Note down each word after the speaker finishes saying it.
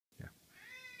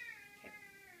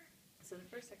So the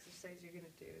first exercise you're going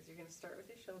to do is you're going to start with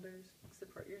your shoulders,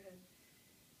 support your head,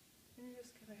 and you're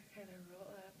just going to kind of roll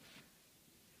up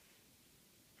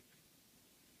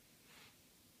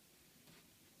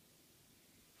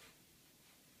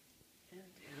and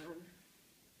down,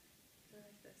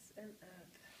 like this, and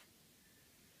up,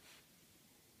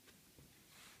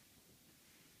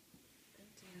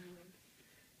 and down.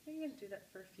 And you're going to do that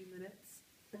for a few minutes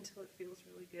until it feels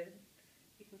really good.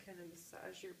 You can kind of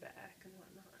massage your back and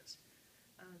whatnot.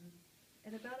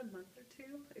 In about a month or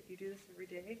two, if you do this every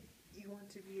day, you want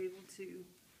to be able to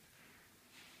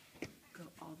go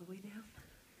all the way down.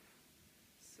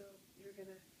 So you're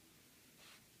going to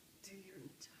do your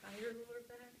entire lower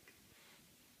back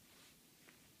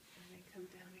and then come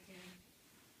down again.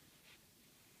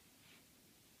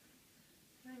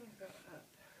 And then you go up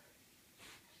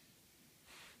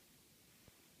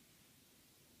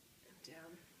and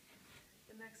down.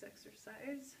 The next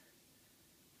exercise,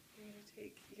 you're going to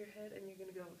take your head and you're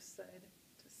going to go side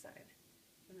to side,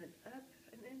 and then up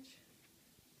an inch,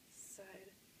 side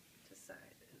to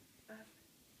side, and up,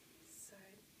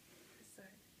 side to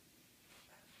side,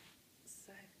 up,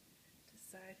 side to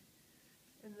side,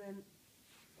 and then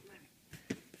let me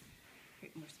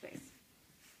create more space.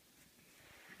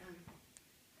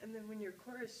 And then when your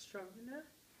core is strong enough,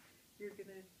 you're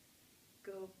going to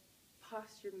go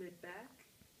posture mid-back,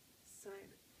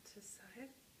 side to side,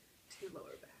 to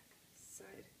lower back,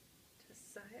 side to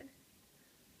side,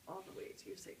 all the way to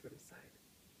your sacrum, side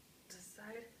to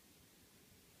side.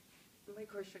 My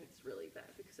core strength is really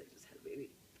bad because I just had a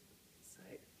baby.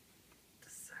 Side to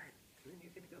side, and then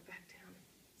you're going to go back down,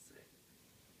 side,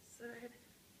 side,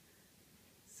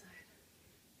 side,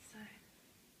 side,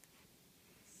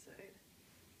 side,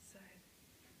 side,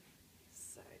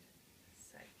 side,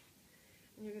 side.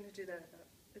 And you're going to do that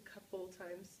a couple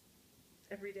times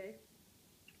every day,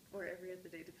 or every other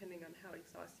day, depending on how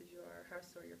exhausted you are, how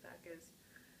sore your back is.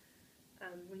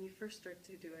 When you first start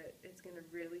to do it, it's going to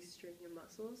really strain your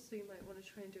muscles, so you might want to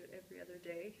try and do it every other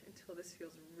day until this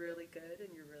feels really good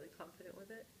and you're really confident with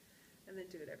it, and then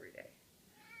do it every day.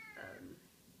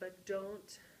 But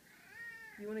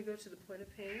you want to go to the point of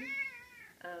pain,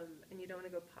 and you don't want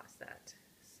to go past that.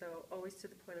 So always to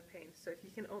the point of pain. So if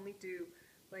you can only do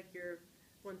like your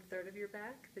 1/3 of your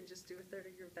back, then just do 1/3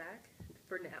 of your back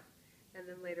for now. And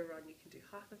then later on you can do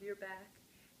half of your back,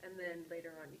 and then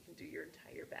later on you can do your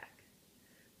entire back.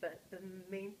 But the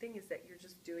main thing is that you're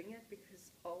just doing it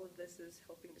because all of this is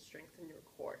helping to strengthen your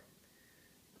core.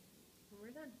 And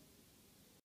we're done.